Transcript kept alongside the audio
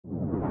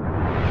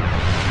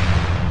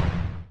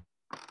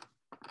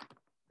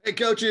Hey,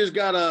 coaches,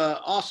 got an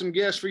awesome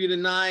guest for you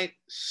tonight.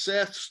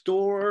 Seth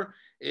Storer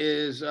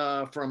is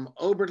from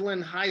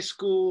Oberlin High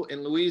School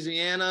in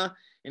Louisiana,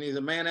 and he's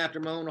a man after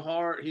my own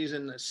heart. He's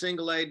in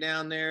single A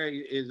down there. He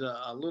is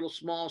a little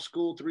small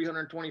school,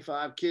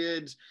 325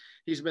 kids.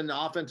 He's been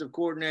the offensive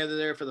coordinator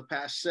there for the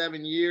past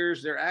 7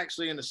 years. They're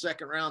actually in the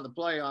second round of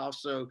the playoffs,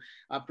 so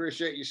I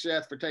appreciate you,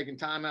 Seth, for taking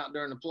time out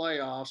during the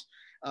playoffs.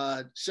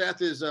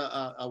 Seth is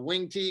a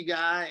wing T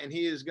guy, and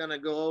he is going to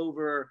go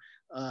over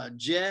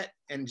jet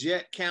and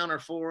jet counter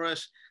for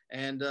us.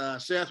 And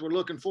Seth, we're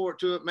looking forward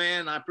to it,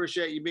 man. I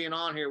appreciate you being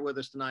on here with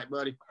us tonight,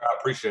 buddy. I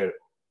appreciate it.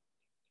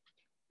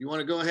 You want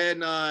to go ahead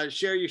and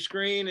share your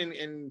screen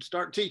and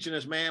start teaching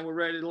us, man? We're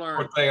ready to learn.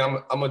 One thing,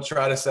 I'm going to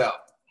try this out.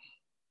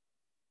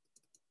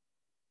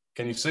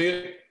 Can you see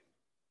it?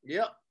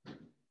 Yep.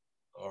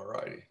 All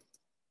righty.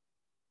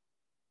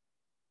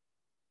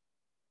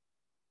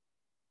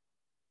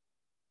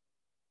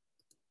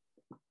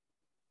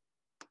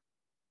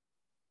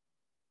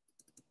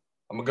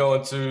 I'm going to go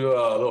into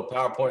a little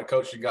PowerPoint.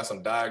 Coach, you got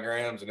some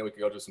diagrams, and then we can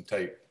go to some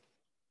tape.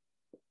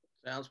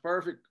 Sounds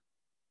perfect.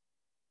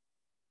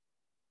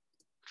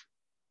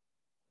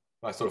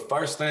 All right, so the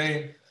first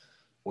thing,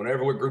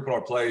 whenever we're grouping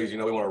our plays, we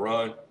want to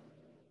run. We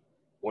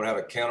want to have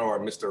a counter or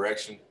a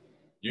misdirection.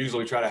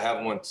 Usually we try to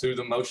have one to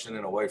the motion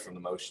and away from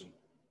the motion.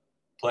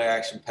 Play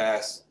action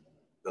pass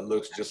that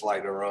looks just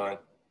like the run. And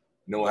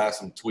then we'll have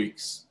some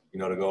tweaks, to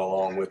go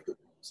along with it.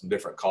 Some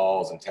different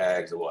calls and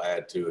tags that we'll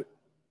add to it.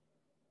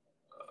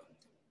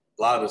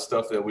 A lot of the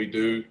stuff that we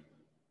do,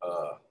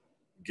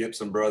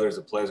 Gibson Brothers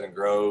of Pleasant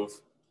Grove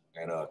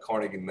and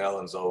Carnegie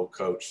Mellon's old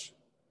coach,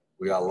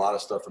 we got a lot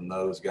of stuff from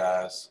those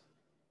guys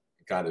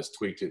and kind of just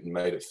tweaked it and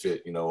made it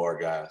fit, our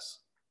guys.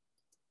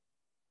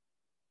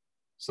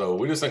 So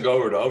we just go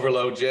over to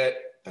overload jet,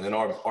 and then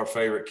our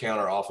favorite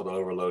counter off of the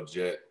overload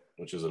jet,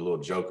 which is a little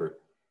joker,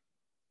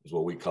 is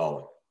what we call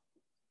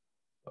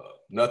it.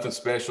 Nothing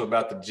special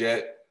about the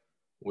jet.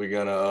 We're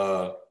going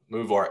to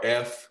move our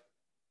F,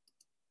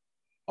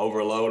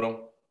 overload them,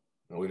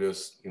 and we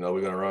just,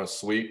 we're going to run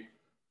sweep.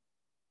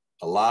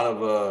 A lot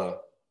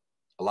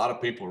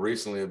of people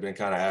recently have been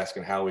kind of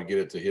asking how we get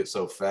it to hit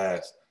so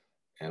fast,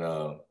 and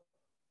an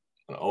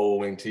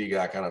old wing T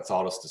guy kind of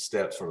taught us the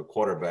steps for the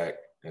quarterback.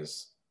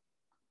 Is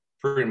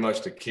pretty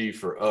much the key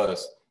for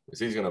us. Is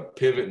he's going to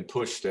pivot and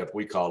push step,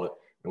 we call it,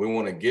 and we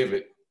want to give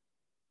it,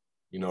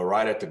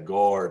 right at the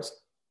guard's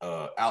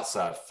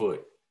outside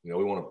foot. We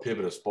want to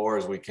pivot as far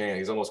as we can.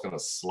 He's almost going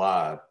to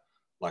slide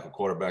like a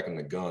quarterback in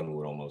the gun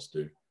would almost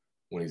do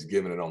when he's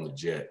giving it on the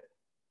jet.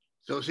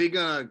 So is he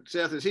going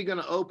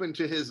to open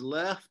to his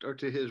left or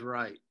to his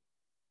right?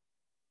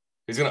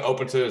 He's going to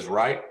open to his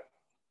right,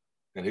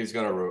 and he's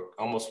going to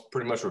almost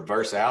pretty much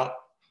reverse out,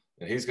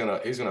 and he's going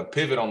to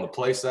pivot on the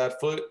play side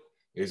foot.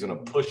 He's going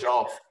to push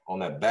off on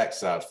that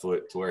backside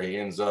foot to where he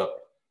ends up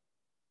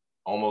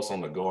almost on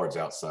the guard's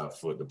outside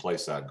foot, the play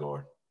side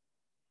guard.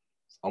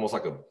 Almost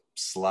like a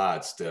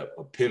slide step,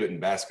 a pivot in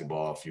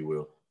basketball, if you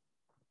will.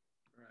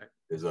 Right.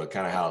 Is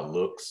kind of how it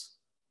looks.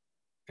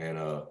 And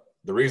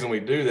the reason we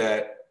do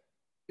that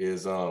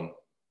is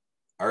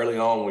early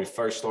on when we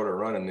first started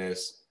running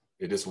this,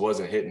 it just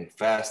wasn't hitting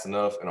fast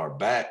enough, and our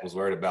back was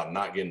worried about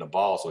not getting the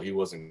ball, so he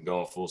wasn't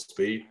going full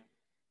speed.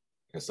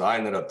 And so I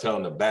ended up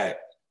telling the back,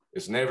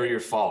 it's never your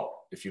fault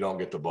if you don't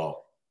get the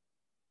ball.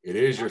 It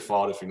is your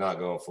fault if you're not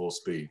going full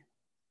speed.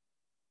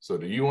 So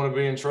do you want to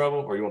be in trouble,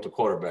 or you want the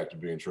quarterback to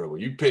be in trouble?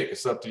 You pick.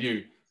 It's up to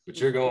you. But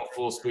you're going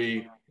full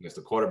speed, and it's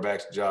the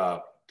quarterback's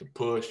job to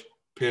push,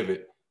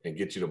 pivot, and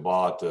get you the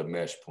ball at the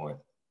mesh point.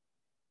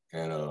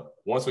 And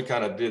once we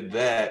kind of did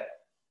that,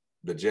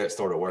 the jet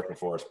started working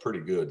for us pretty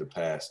good the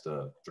past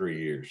 3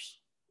 years.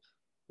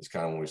 It's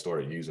kind of when we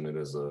started using it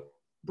as a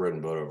bread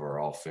and butter of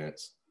our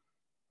offense.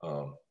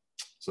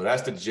 So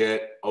that's the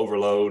jet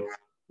overload.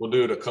 We'll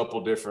do it a couple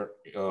different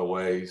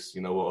ways.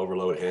 We'll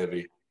overload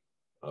heavy.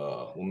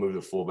 We'll move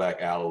the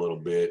fullback out a little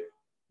bit.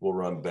 We'll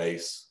run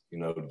base,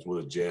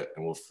 with a jet,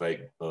 and we'll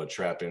fake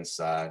trap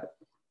inside.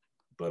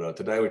 But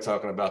today we're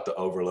talking about the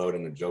overload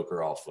and the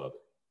joker off of it.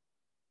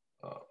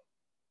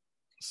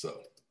 So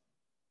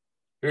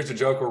here's the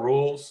joker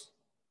rules.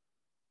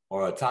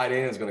 Or a tight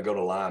end is going to go to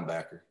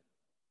linebacker.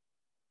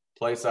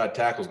 Play side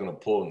tackle is going to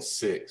pull in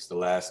 6, the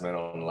last man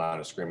on the line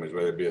of scrimmage,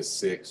 whether it be a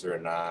 6 or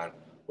a 9,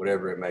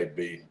 whatever it may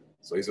be.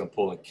 So he's going to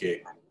pull and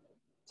kick.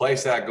 Play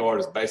side guard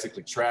is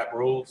basically trap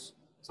rules.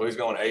 So he's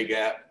going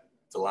A-gap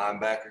to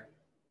linebacker.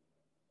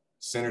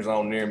 Center's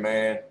on near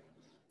man.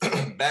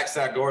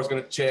 Backside guard is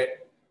going to check.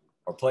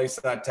 Or play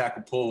side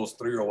tackle pulls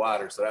 3 or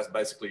wider. So that's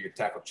basically your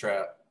tackle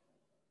trap.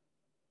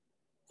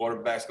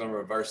 Quarterback's going to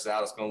reverse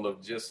out. It's going to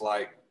look just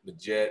like the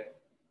jet.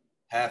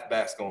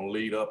 Halfback's going to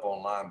lead up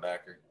on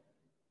linebacker.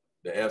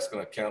 The F's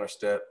going to counter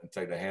step and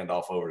take the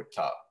handoff over the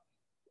top.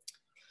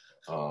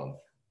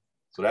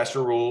 So that's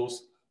your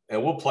rules.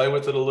 And we'll play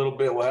with it a little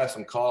bit. We'll have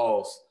some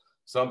calls.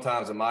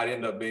 Sometimes it might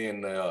end up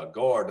being the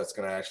guard that's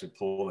going to actually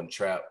pull and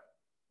trap,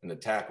 and the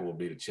tackle will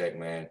be the check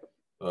man.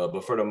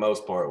 But for the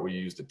most part, we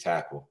use the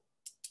tackle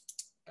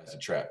as a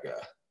trap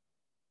guy.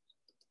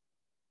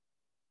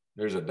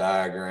 Here's a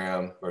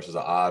diagram versus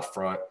an odd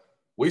front.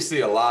 We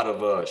see a lot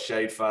of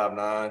shade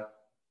 5'9",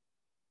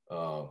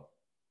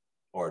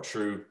 or a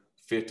true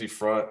 50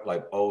 front,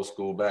 like old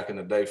school back in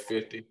the day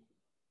 50.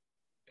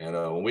 And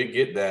when we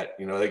get that,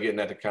 you know, they're getting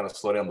that to kind of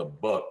slow down the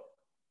buck.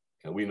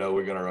 And we know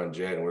we're going to run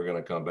jet, and we're going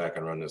to come back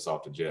and run this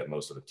off the jet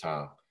most of the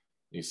time.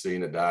 You see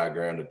in the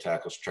diagram, the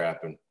tackle's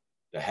trapping.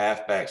 The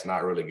halfback's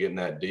not really getting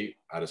that deep.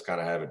 I just kind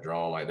of have it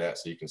drawn like that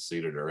so you can see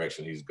the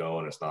direction he's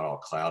going. It's not all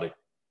cloudy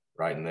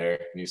right in there.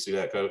 Can you see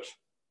that, Coach?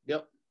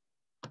 Yep.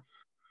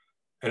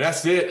 And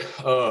that's it.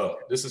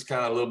 This is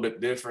kind of a little bit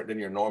different than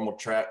your normal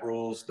trap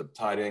rules. The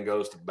tight end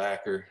goes to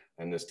backer,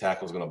 and this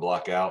tackle's going to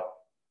block out.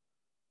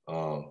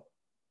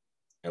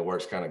 It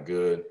works kind of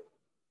good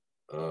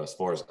as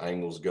far as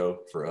angles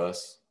go for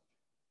us.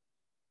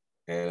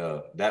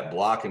 And that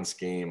blocking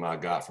scheme I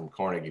got from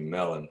Carnegie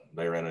Mellon,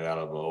 they ran it out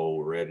of an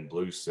old red and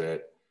blue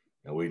set,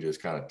 and we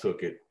just kind of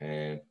took it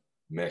and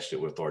meshed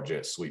it with our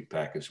jet sweep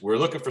package. We're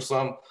looking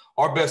for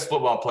our best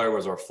football player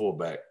was our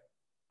fullback.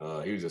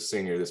 He was a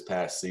senior this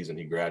past season.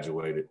 He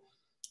graduated.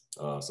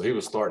 So he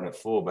was starting at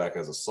fullback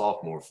as a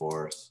sophomore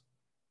for us.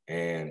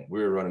 And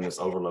we were running this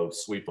overload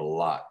sweep a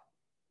lot.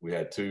 We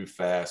had 2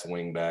 fast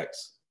wing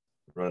backs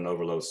running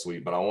overload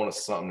sweep, but I wanted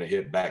something to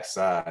hit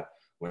backside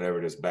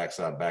whenever this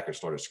backside backer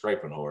started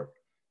scraping hard.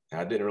 And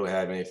I didn't really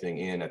have anything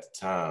in at the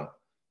time.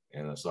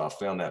 And so I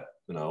found that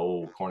in an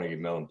old Carnegie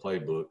Mellon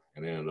playbook,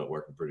 and it ended up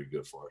working pretty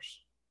good for us.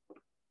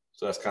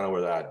 So that's kind of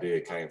where the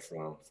idea came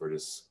from for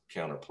this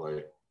counter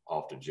play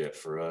off the jet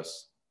for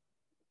us,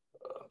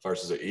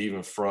 versus an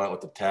even front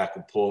with the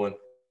tackle pulling.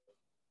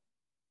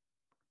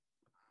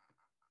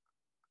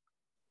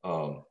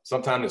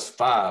 Sometimes it's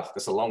 5.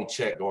 That's a long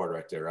check guard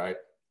right there, right?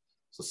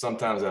 So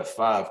sometimes at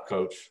 5,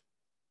 Coach,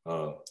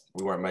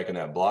 we weren't making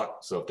that block.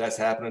 So if that's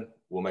happening,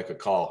 we'll make a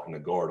call, and the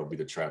guard will be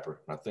the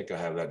trapper. And I think I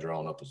have that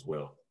drawn up as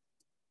well.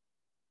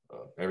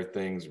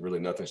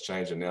 Nothing's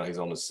changing now. He's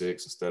on the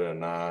 6 instead of a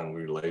 9.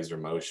 We laser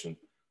motion,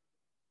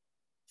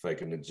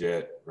 faking the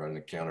jet, running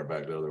the counter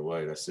back the other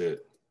way. That's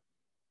it.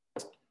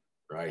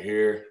 Right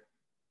here,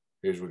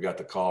 here's we got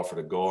the call for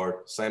the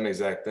guard. Same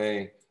exact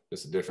thing,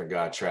 just a different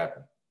guy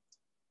trapping.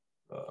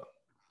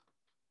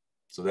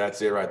 So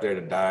that's it right there,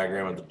 the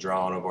diagram of the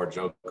drawing of our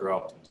joker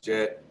off the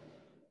jet.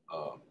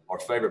 Our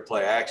favorite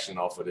play action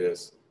off of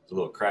this is a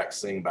little crack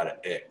seam by the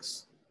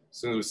X. As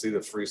soon as we see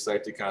the free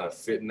safety kind of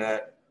fitting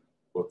that,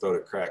 we'll throw the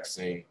crack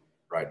seam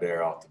right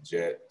there off the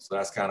jet. So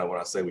that's kind of when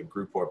I say we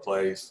group our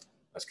plays.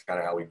 That's kind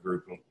of how we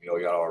group them. You know,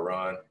 we got our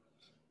run,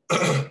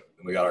 and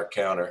we got our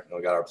counter, and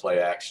we got our play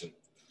action.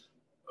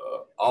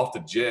 Off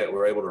the jet,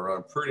 we're able to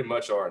run pretty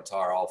much our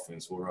entire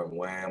offense. We'll run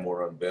wham, we'll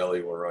run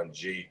belly, we'll run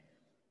G,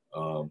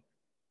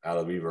 out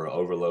of either an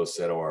overload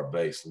set or our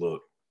base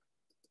look.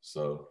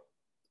 So,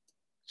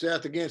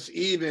 Seth, against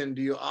even,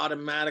 do you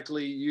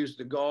automatically use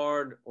the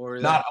guard or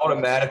not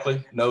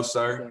automatically? No,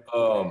 sir.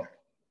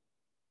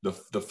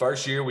 The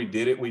first year we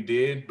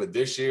did, but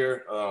this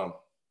year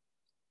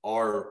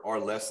our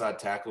left side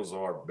tackles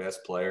are our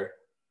best player,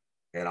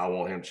 and I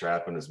want him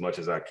trapping as much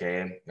as I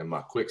can. And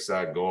my quick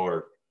side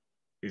guard,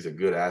 he's a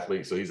good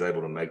athlete, so he's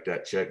able to make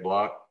that check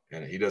block,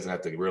 and he doesn't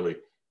have to really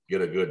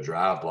get a good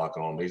drive block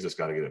on him. He's just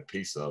got to get a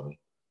piece of him.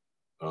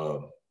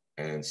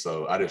 And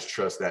so I just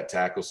trust that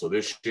tackle. So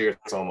this year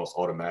it's almost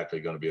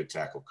automatically going to be a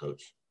tackle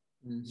coach.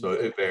 Mm-hmm. So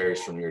it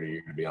varies from year to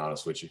year, to be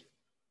honest with you.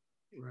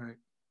 Right.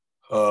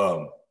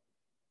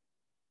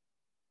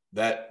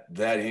 That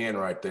end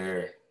right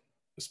there,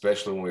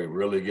 especially when we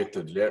really get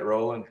the jet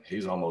rolling,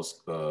 he's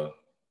almost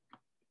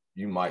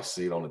you might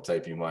see it on the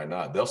tape, you might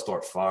not. They'll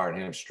start firing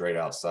him straight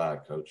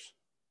outside, Coach.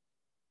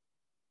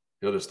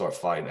 He'll just start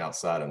fighting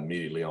outside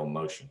immediately on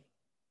motion.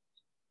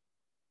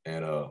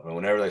 And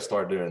whenever they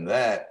start doing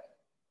that,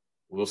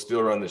 we'll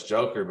still run this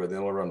joker, but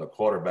then we'll run the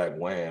quarterback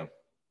wham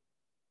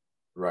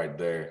right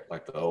there,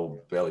 like the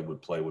old belly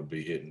would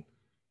be hitting.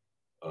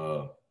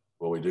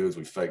 What we do is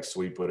we fake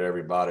sweep with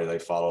everybody. They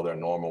follow their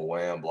normal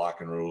wham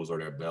blocking rules or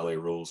their belly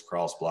rules,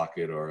 cross block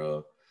it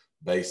or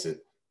base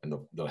it. And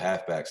the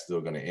halfback's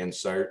still going to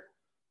insert.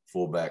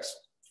 Fullbacks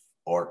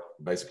are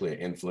basically an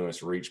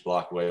influence reach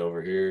block way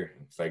over here,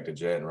 and fake the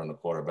jet and run the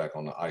quarterback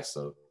on the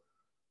ISO.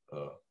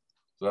 So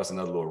that's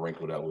another little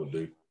wrinkle that we'll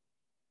do.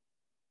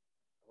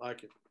 I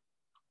like it.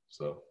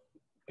 So,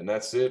 and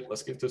that's it.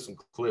 Let's get to some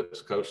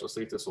clips, Coach. Let's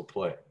see if this will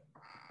play.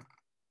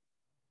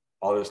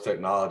 All this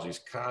technology is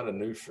kind of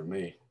new for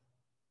me.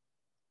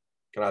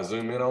 Can I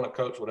zoom in on it,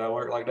 Coach? Would that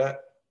work like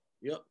that?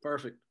 Yep,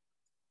 perfect.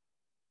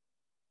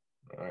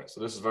 All right,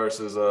 so this is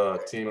versus a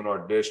team in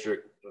our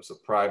district. It's a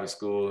private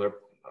school.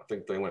 I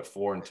think they went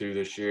 4-2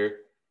 this year.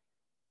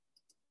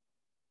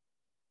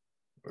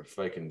 We're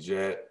faking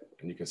jet,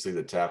 and you can see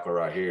the tackle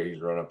right here.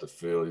 He's running up the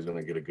field. He's going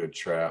to get a good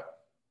trap.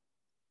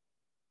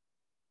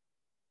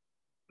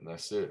 And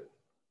that's it.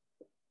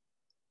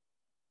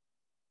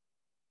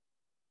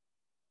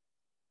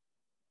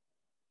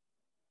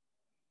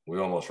 We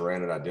almost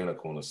ran it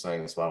identical in the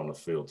same spot on the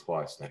field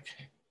twice that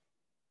game.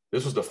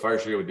 This was the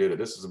first year we did it.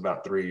 This is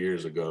about 3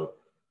 years ago.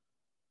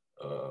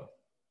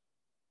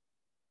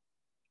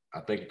 I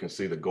think you can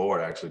see the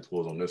guard actually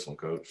pulls on this one,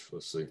 Coach.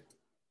 Let's see.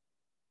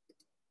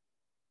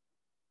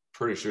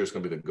 Pretty sure it's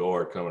going to be the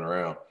guard coming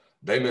around.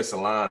 They missed a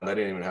line. They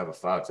didn't even have a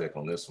 5-tech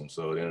on this one,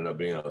 so it ended up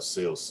being a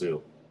seal.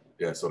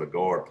 Yeah, so the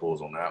guard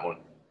pulls on that one.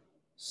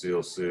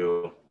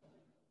 Seal.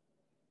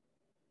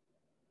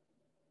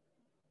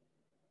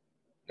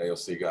 Now you'll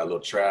see you got a little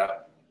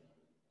trap.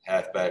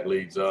 Halfback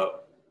leads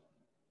up.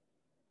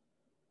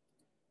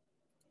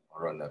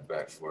 I'll run that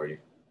back for you.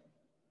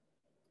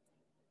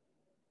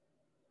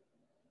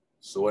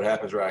 So what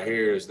happens right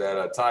here is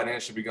that tight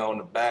end should be going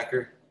to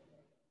backer.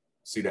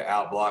 See the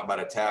out block by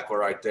the tackle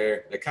right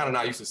there. They're kind of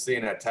not used to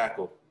seeing that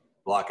tackle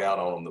block out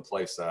on them, the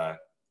play side.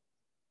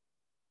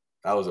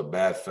 That was a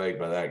bad fake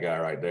by that guy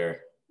right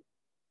there.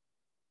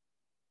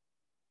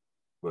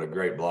 But a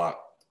great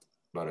block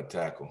by the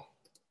tackle.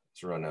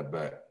 Let's run that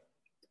back.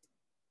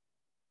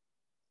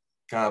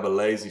 Kind of a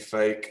lazy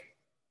fake.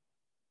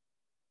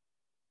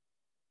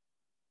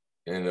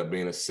 Ended up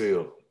being a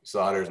seal. You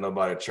saw how there's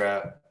nobody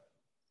trapped.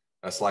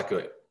 That's like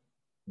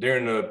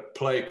during the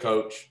play,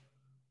 coach,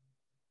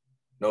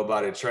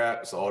 nobody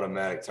trapped, it's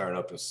automatic turn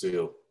up and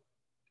seal.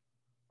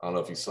 I don't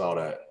know if you saw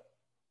that.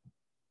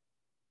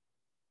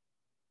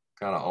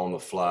 Kind of on the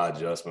fly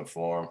adjustment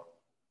for him.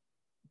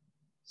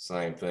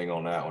 Same thing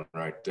on that one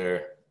right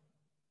there.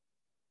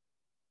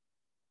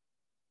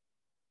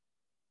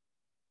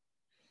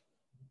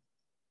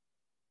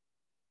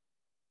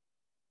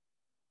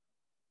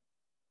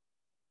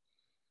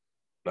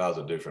 That was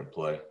a different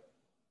play.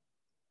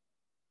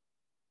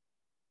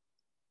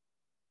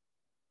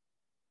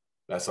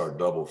 That's our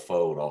double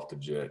fold off the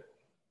jet.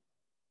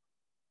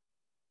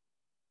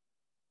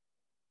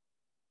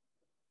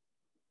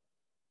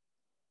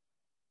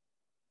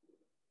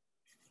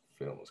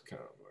 Film was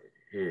kind of like,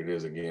 here it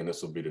is again.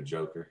 This will be the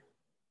joker.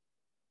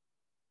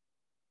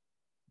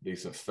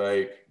 Decent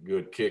fake,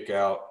 good kick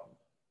out,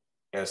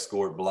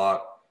 escort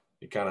block.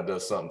 He kind of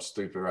does something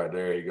stupid right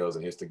there. He goes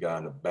and hits the guy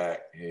in the back.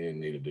 He didn't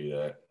need to do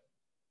that.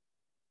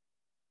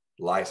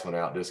 Lights went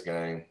out this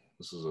game.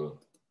 This was a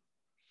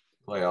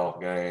playoff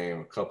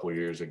game a couple of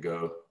years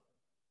ago.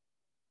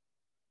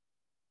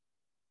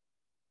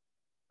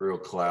 Real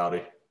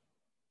cloudy,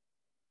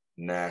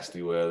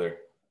 nasty weather.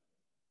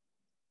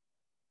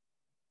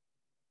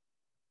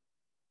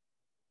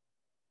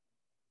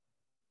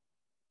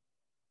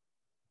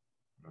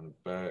 Run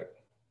it back.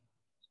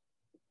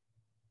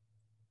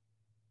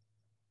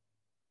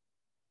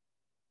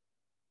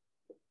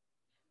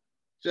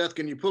 Seth,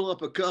 can you pull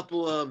up a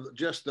couple of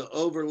just the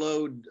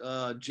overload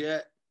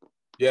jet?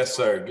 Yes,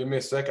 sir. Give me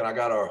a second. I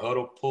got our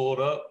huddle pulled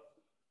up,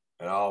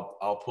 and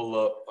I'll pull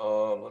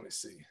up. Let me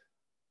see.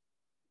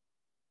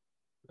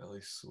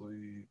 Belly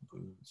sweep,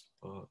 boots,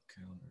 buck,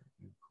 counter,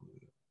 new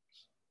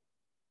clips,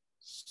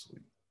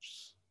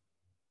 sweeps.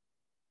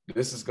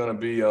 This is going to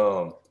be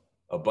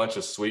a bunch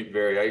of sweep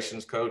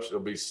variations, Coach.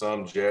 There'll be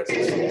some jets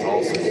and some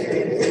tosses.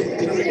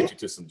 Let me get you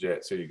to some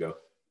jets. Here you go.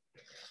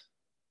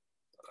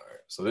 All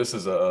right. So this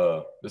is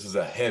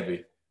a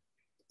heavy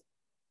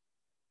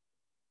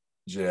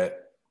jet.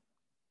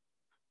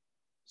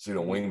 See the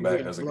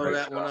wingback does a great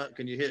that job. one up.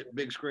 Can you hit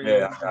big screen?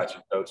 Yeah, I got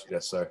you, Coach.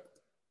 Yes, sir.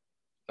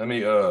 Let me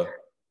give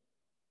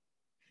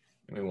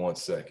me 1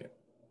 second.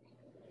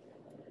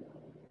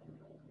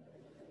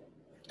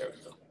 There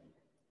we go.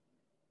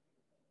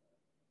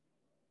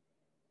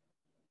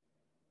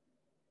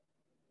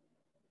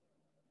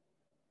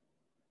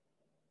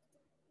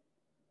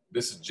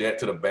 This is jet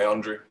to the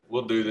boundary.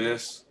 We'll do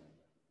this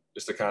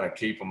just to kind of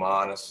keep them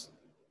honest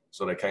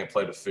so they can't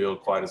play the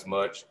field quite as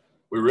much.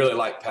 We really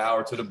like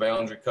power to the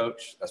boundary,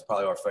 Coach. That's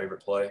probably our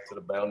favorite play, to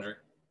the boundary.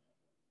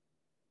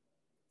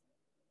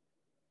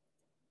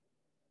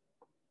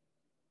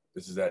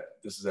 This is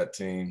that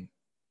team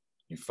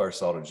you first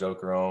saw the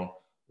Joker on.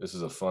 This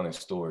is a funny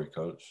story,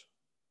 Coach.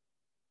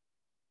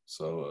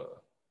 So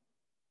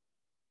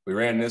we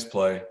ran this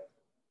play.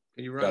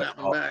 Can you run that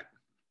one back?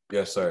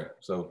 Yes, sir.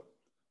 So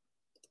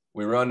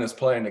we run this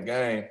play in the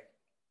game.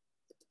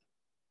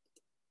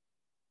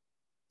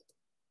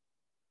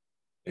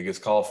 It gets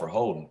called for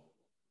holding.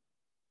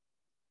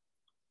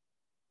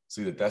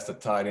 See that's the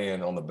tight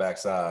end on the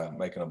backside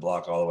making a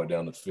block all the way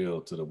down the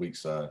field to the weak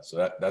side.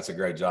 So that's a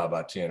great job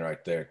by 10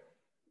 right there.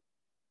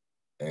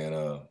 And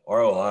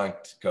our O-line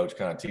coach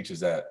kind of teaches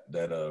that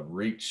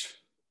reach,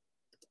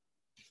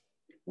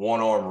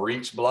 one-arm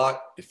reach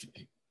block.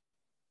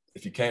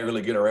 If you can't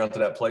really get around to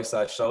that play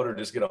side shoulder,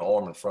 just get an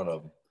arm in front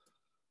of him.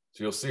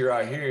 So you'll see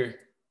right here,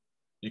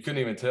 you couldn't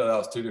even tell that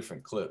was two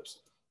different clips.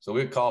 So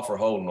we'd call for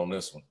holding on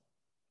this one.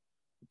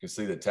 You can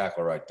see the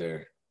tackle right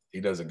there. He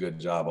does a good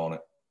job on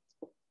it.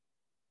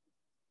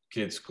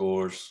 Kid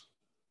scores.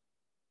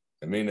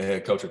 And me and the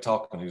head coach are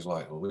talking. He's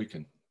like, well, we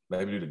can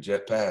maybe do the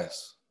jet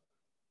pass.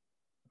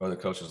 Or the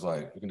coach is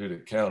like, we can do the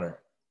counter.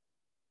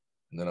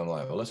 And then I'm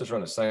like, well, let's just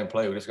run the same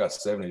play. We just got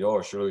 70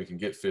 yards. Surely we can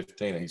get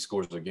 15. And he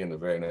scores again the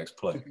very next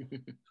play.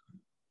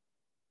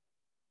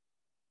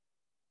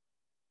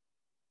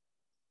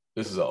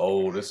 This is an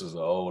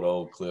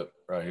old clip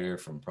right here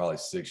from probably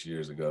 6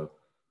 years ago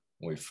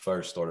when we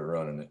first started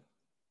running it.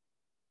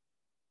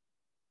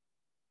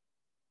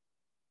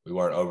 we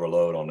weren't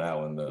overload on that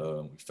one.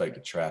 We faked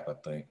the trap, I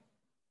think.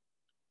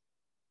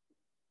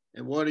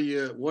 And what are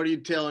you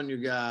telling your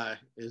guy?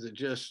 Is it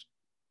just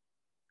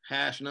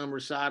hash number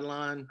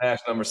sideline? Hash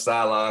number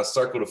sideline,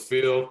 circle the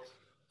field.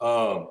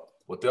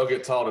 What they'll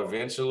get taught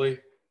eventually,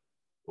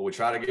 what we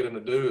try to get them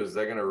to do is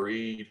they're going to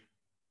read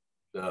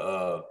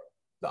the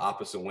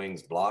opposite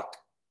wing's block.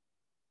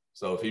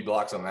 So if he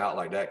blocks them out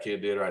like that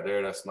kid did right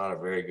there, that's not a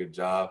very good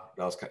job.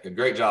 That was a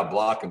great job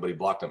blocking, but he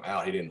blocked them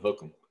out. He didn't hook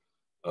them.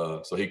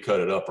 So he cut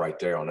it up right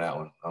there on that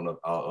one.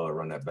 I'll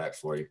run that back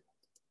for you.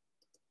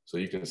 So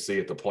you can see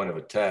at the point of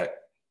attack,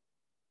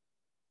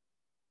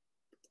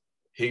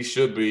 he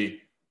should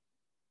be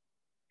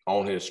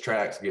on his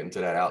tracks getting to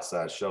that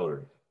outside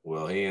shoulder.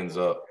 Well, he ends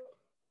up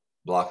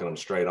blocking them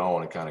straight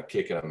on and kind of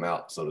kicking them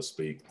out, so to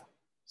speak.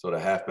 So the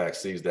halfback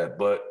sees that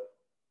butt,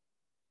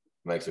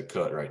 makes a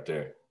cut right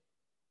there.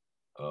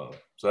 So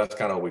that's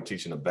kind of what we're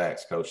teaching the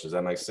backs, Coach. Does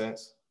that make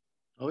sense?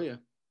 Oh, yeah.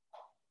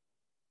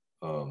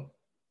 Let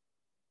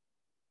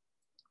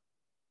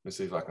me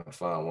see if I can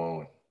find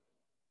one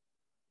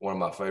of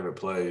my favorite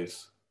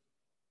plays.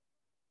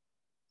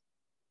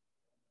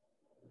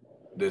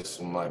 This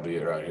one might be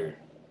it right here.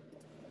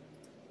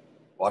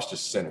 Watch the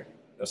center.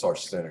 That's our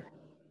center.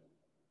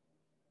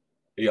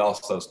 He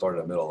also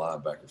started a middle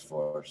linebacker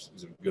for us.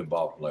 He's a good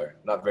ball player.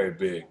 Not very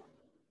big.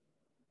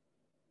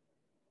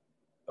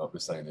 Oh,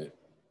 this ain't it.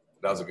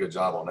 That was a good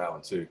job on that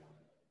one, too.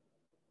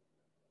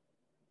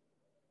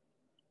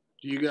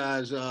 Do you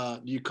guys,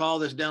 do you call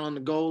this down on the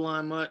goal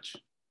line much?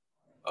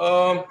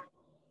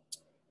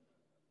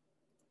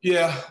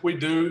 Yeah, we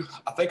do.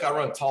 I think I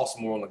run toss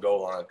more on the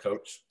goal line,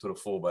 Coach, to the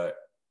fullback,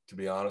 to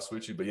be honest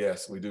with you. But,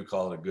 yes, we do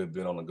call it a good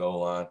bit on the goal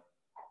line.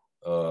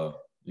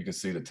 You can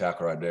see the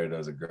tackle right there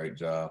does a great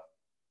job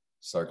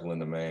circling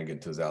the man,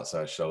 getting to his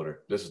outside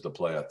shoulder. This is the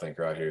play, I think,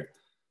 right here.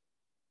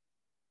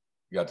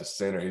 You got the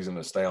center. He's going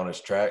to stay on his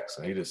tracks,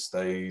 and he just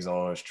stays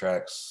on his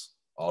tracks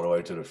all the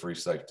way to the free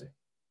safety.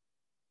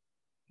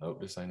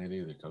 Nope, this ain't it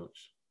either,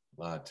 Coach.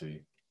 Lied to you.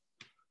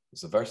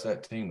 It's versus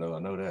that team, though. I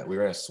know that. We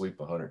ran sweep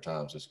 100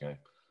 times this game.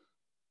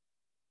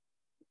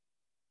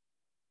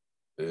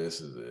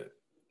 This is it.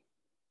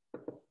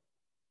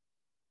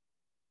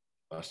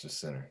 Watch the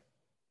center.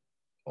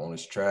 On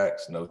his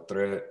tracks, no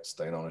threat,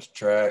 staying on his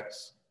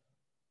tracks.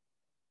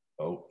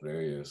 Oh,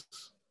 there he is.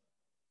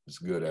 It's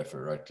good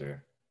effort right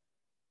there.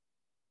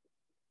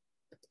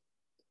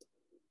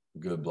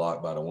 Good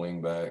block by the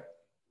wingback.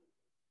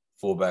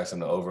 Fullback's in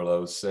the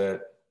overload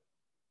set.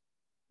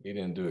 He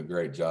didn't do a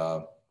great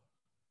job.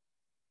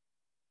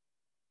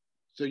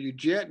 So your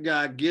jet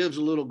guy gives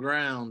a little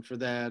ground for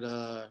that.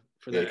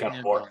 He kind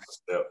of marks the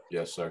step.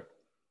 Yes, sir.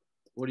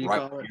 What do you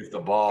call it? When he gets the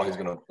ball, it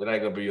ain't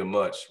gonna be a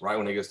much. Right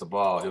when he gets the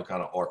ball, he'll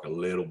kind of arc a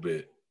little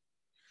bit.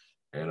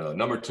 And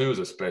number 2 is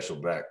a special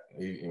back.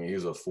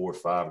 He's a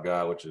 4.5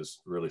 guy, which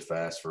is really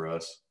fast for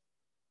us.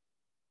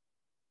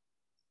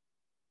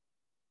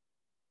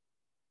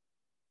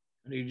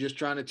 Are you just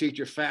trying to teach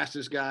your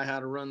fastest guy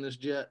how to run this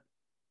jet?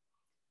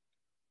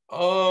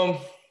 Yeah,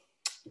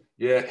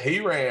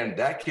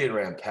 that kid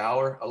ran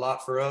power a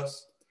lot for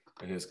us.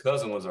 And his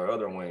cousin was our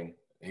other wing.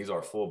 He's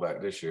our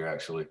fullback this year,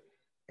 actually.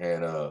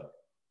 And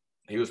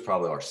he was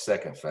probably our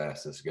second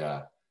fastest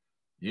guy.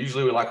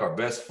 Usually we like our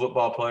best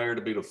football player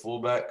to be the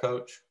fullback,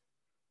 Coach,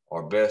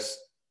 our best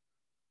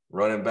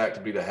running back to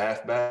be the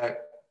halfback,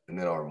 and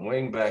then our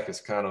wing back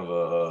is kind of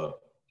a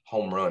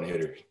home run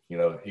hitter. You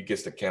know, he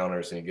gets the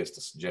counters and he gets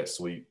the jet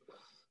sweep.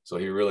 So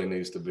he really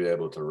needs to be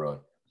able to run.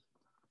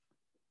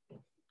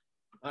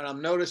 And I'm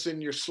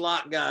noticing your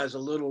slot guy is a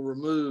little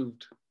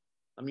removed.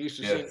 I'm used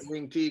to seeing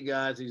wing T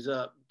guys. He's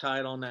up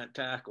tight on that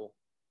tackle.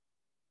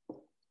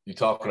 You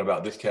talking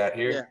about this cat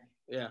here?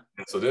 Yeah.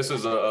 So this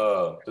is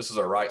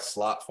a right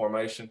slot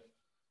formation.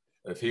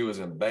 If he was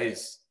in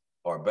base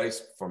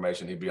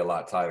formation, he'd be a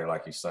lot tighter,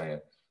 like you're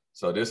saying.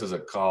 So this is a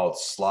called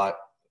slot,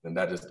 and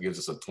that just gives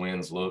us a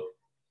twins look.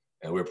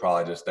 And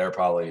they're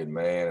probably in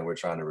man, and we're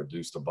trying to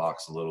reduce the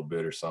box a little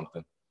bit or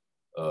something.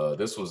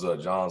 This was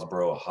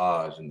Johnsboro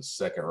Hodge in the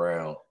second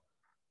round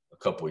a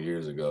couple of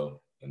years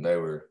ago, and they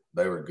were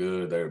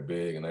good, they were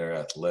big, and they were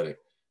athletic,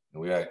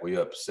 and we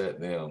upset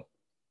them,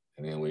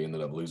 and then we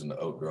ended up losing to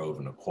Oak Grove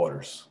in the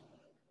quarters.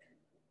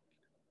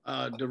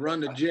 To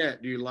run the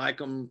jet, do you like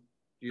them?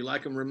 Do you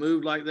like them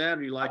removed like that,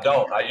 or do you like? I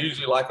don't. I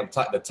usually like them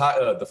tight.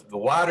 The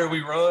wider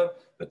we run,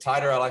 the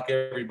tighter I like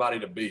everybody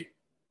to be.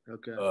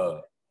 Okay.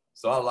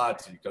 So I lied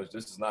to you, Coach.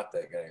 This is not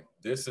that game.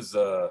 This is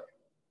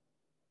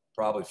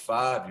probably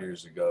 5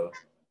 years ago,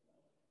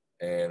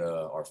 and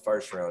our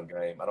first round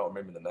game. I don't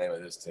remember the name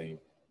of this team.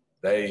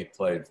 They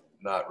played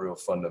not real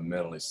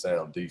fundamentally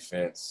sound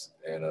defense,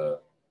 and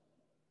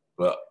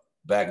but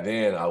back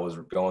then I was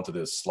going to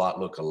this slot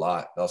look a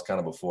lot. That was kind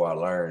of before I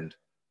learned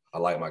I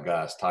like my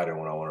guys tighter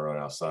when I want to run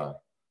outside.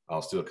 I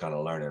was still kind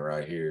of learning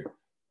right here,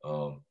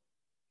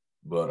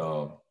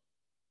 but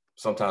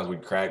sometimes we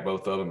crack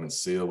both of them and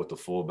seal with the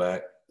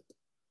fullback.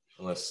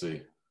 Let's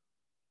see.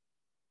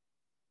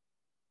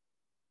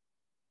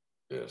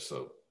 Yeah,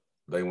 so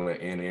they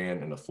went in,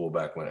 and the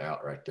fullback went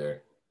out right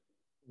there.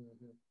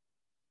 Mm-hmm.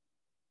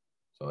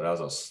 So that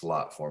was a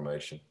slot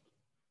formation.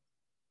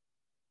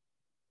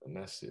 And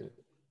that's it.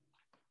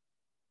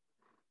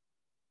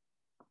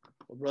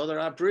 Well, brother,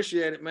 I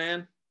appreciate it,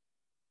 man.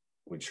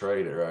 We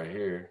traded right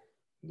here,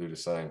 do the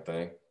same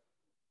thing.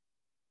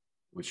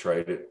 We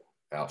traded,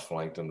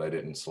 outflanked them. They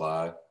didn't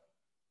slide.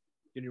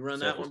 Can you run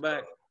that one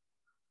back?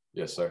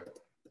 Yes, sir.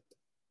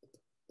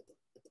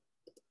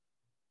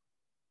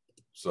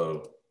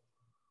 So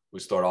we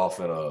start off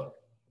in a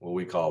what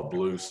we call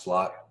blue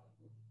slot,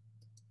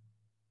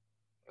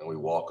 and we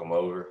walk them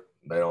over.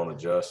 They don't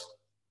adjust,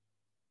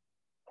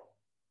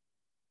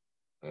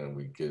 and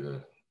we get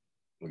the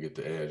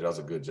edge. That was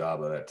a good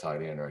job of that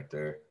tight end right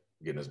there,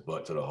 getting his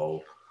butt to the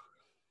hole.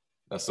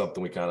 That's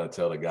something we kind of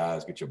tell the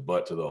guys: get your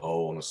butt to the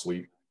hole on a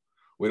sweep.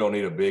 We don't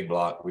need a big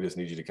block. We just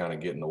need you to kind of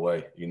get in the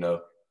way, you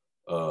know.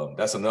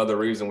 That's another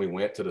reason we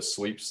went to the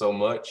sweep so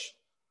much.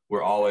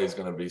 We're always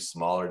going to be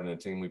smaller than the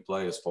team we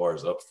play as far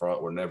as up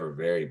front. We're never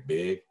very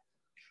big,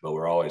 but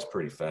we're always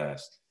pretty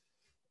fast.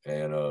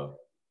 And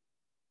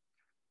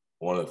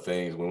one of the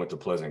things we went to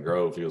Pleasant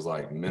Grove, he was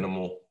like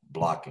minimal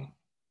blocking.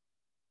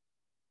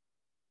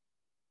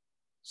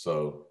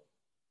 So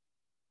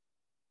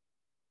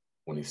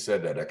when he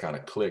said that, that kind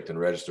of clicked and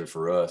registered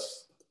for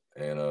us.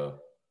 And that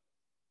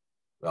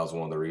was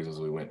one of the reasons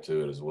we went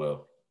to it as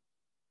well.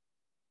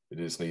 It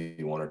just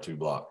needed 1 or 2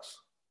 blocks.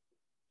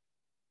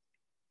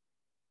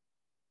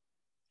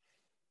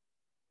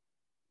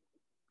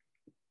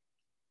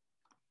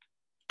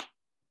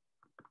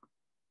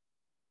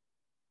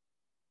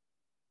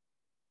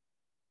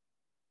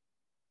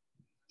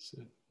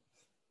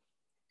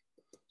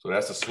 So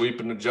that's a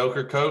sweep and the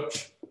joker,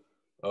 coach.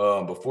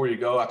 Before you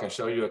go, I can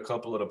show you a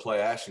couple of the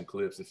play action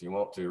clips if you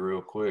want to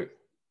real quick.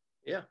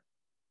 Yeah.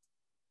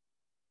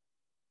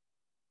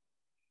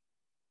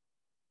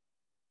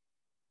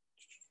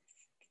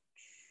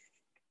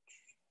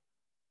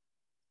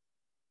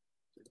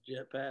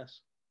 Jet pass.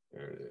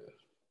 There it is.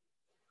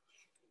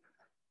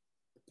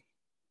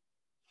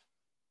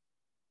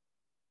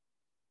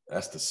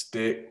 That's the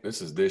stick.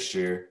 This is this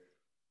year.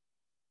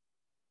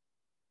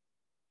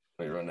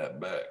 Let me run that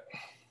back.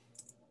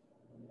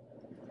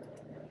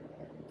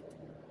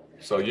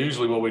 So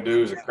usually what we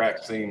do is a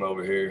crack seam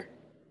over here.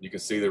 You can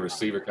see the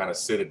receiver kind of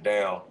sit it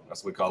down.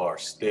 That's what we call our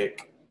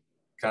stick.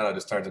 Kind of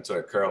just turns into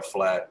a curl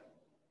flat.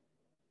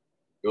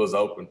 It was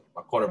open.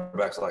 My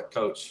quarterback's like,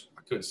 Coach,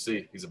 I couldn't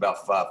see. He's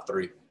about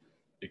 5'3".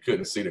 He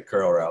couldn't see the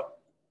curl route.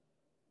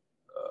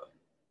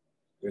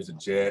 Here's a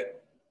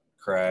jet,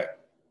 crack.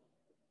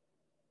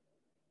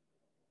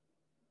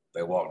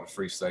 They walk the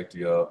free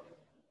safety up.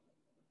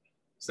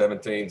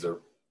 17's a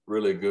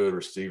really good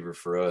receiver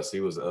for us. He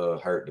was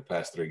hurt the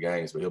past 3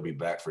 games, but he'll be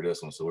back for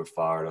this one, so we're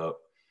fired up.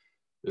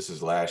 This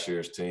is last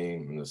year's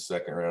team in the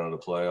second round of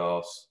the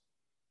playoffs.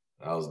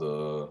 I was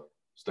the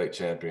state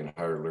champion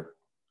hurdler.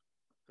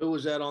 Who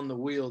was that on the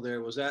wheel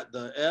there? Was that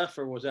the F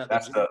or was that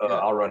That's the G?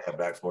 I'll run that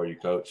back for you,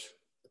 Coach.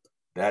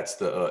 That's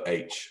the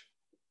H.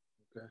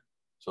 Okay.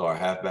 So our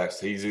halfbacks,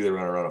 he's either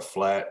going to run a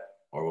flat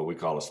or what we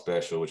call a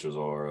special, which is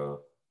our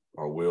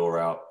wheel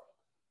route.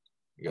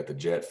 You got the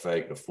jet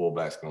fake. The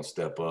fullback's going to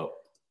step up,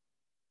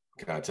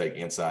 kind of take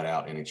inside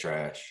out any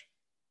trash.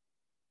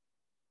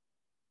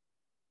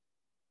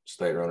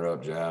 State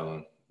runner-up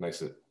javelin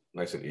makes it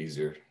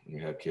easier when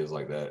you have kids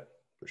like that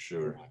for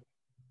sure.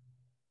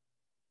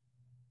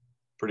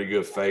 Pretty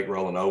good fake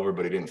rolling over,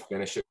 but he didn't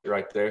finish it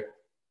right there.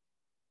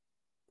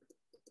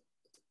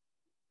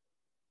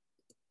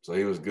 So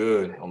he was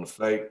good on the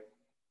fake.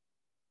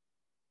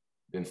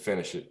 Didn't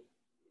finish it.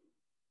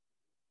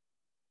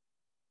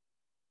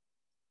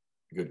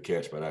 Good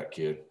catch by that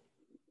kid.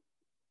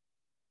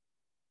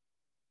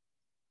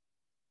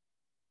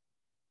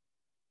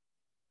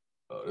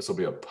 This will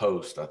be a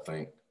post, I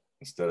think,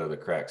 instead of the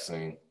crack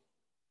seam.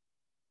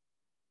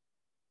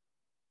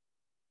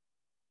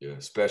 Yeah,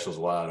 special's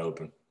wide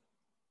open.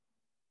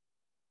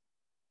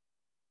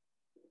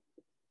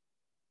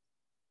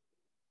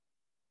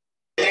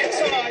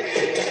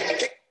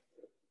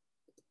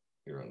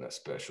 You run that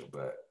special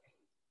back.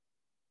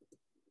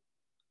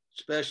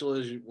 Special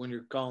is when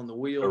you're calling the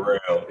wheel. The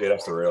rail. Yeah,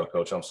 that's the rail,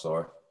 Coach. I'm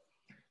sorry.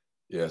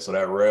 Yeah, so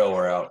that rail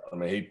route, I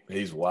mean,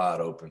 he's wide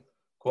open.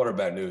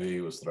 Quarterback knew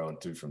he was throwing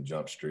 2 from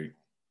Jump Street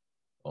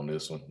on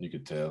this one. You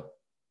could tell.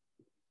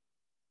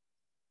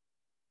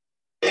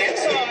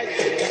 Inside.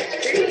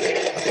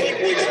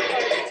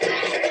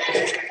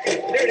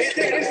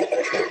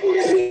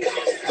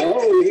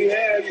 Oh, he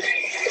has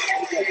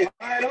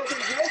wide open.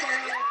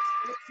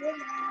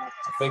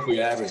 I think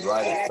we averaged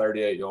right at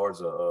 38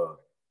 yards of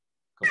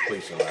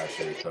completion last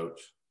year,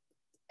 Coach.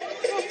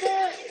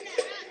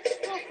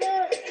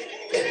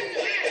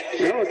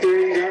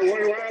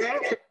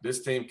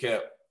 This team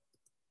kept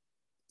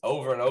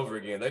over and over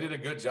again. They did a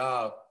good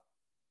job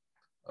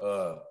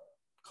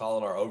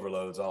calling our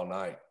overloads all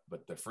night,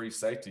 but the free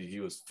safety,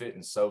 he was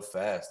fitting so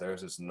fast.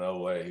 There's just no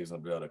way he's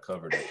going to be able to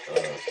cover the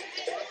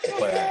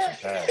play action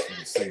pass. You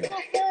can see him.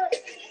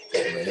 I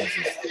mean, he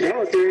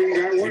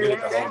did it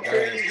the whole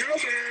game.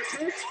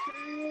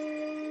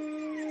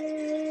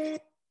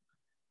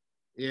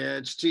 Yeah,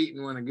 it's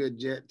cheating when a good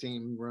jet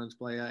team runs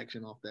play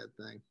action off that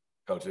thing.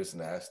 Coach, it's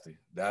nasty.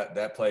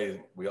 That play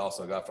we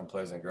also got from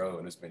Pleasant Grove,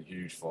 and it's been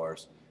huge for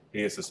us.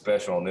 He is a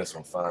special on this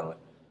one, finally.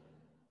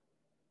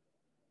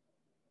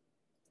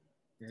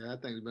 Yeah, I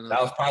think it's been.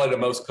 That was probably the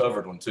most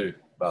covered one too,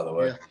 by the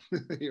way. Yeah,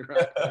 you're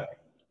right.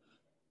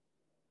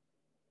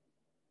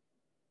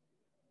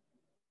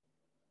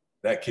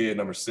 That kid,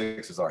 number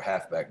 6, is our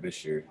halfback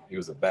this year. He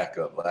was a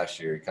backup last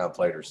year. He kind of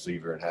played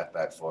receiver and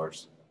halfback for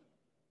us.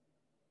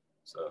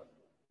 So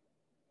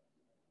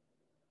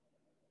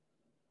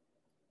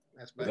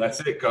that's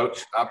it,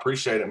 Coach. I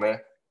appreciate it, man.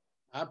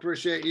 I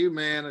appreciate you,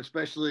 man,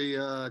 especially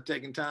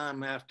taking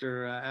time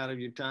after out of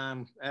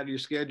your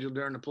schedule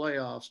during the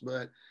playoffs.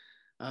 But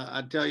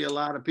I tell you, a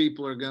lot of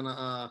people are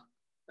gonna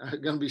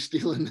be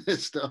stealing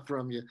this stuff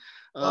from you.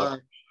 I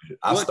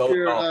what's stole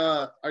your?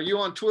 it Are you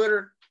on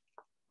Twitter?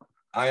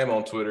 I am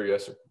on Twitter,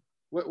 yes, sir.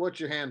 What's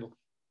your handle?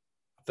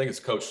 I think it's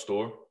Coach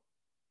Storer.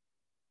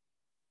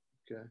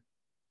 Okay.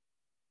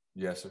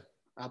 Yes, sir.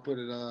 I'll put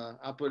it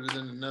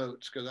in the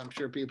notes because I'm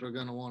sure people are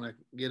going to want to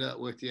get up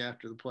with you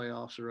after the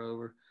playoffs are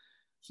over.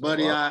 So,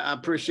 buddy, I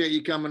appreciate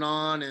you coming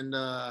on, and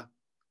I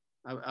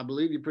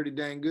believe you're pretty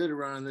dang good at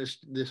running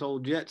this whole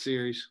jet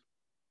series.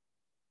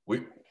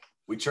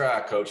 We try,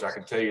 Coach. I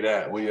can tell you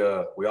that. We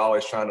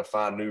always trying to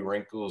find new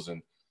wrinkles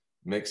and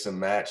mix and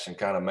match and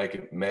kind of make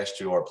it mesh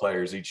to our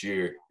players each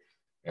year.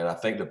 And I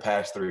think the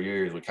past 3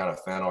 years, we kind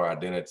of found our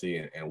identity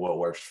and what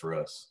works for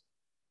us.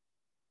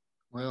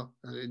 Well,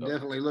 it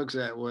definitely looks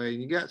that way.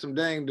 You got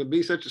to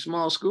be such a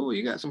small school,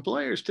 you got some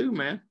players too,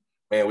 man.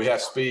 Man, we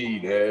have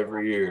speed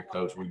every year,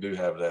 Coach. We do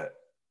have that.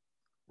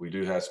 We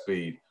do have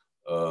speed.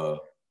 Like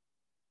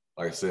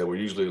I said, we're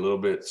usually a little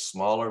bit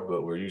smaller,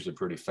 but we're usually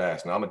pretty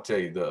fast. Now, I'm going to tell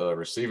you, the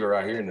receiver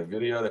right here in the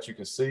video that you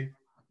can see,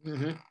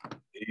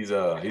 he's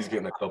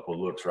getting a couple of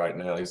looks right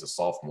now. He's a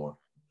sophomore.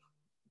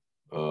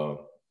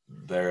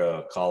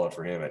 They're calling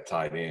for him at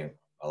tight end,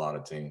 a lot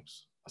of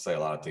teams. I say a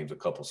lot of teams, a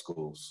couple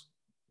schools.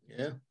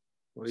 Yeah.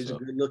 Well, he's a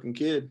good-looking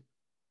kid.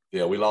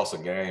 Yeah, we lost a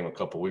game a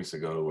couple of weeks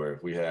ago where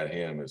if we had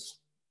him, it's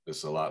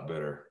a lot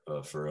better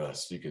for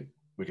us.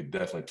 We could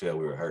definitely tell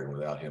we were hurting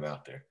without him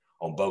out there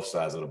on both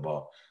sides of the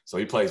ball. So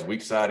he plays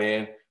weak side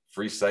end,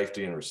 free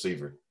safety, and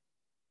receiver.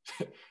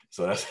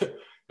 So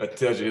that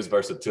tells you his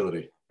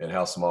versatility and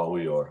how small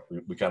we are.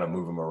 We kind of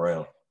move him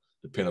around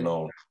depending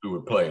on who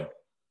we're playing.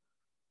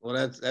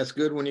 Well, that's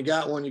good when you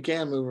got one you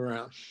can move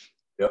around.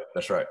 Yep,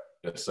 that's right.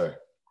 Yes, sir.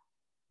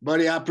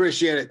 Buddy, I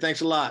appreciate it. Thanks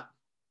a lot.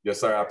 Yes,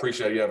 sir. I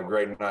appreciate it. You have a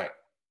great night.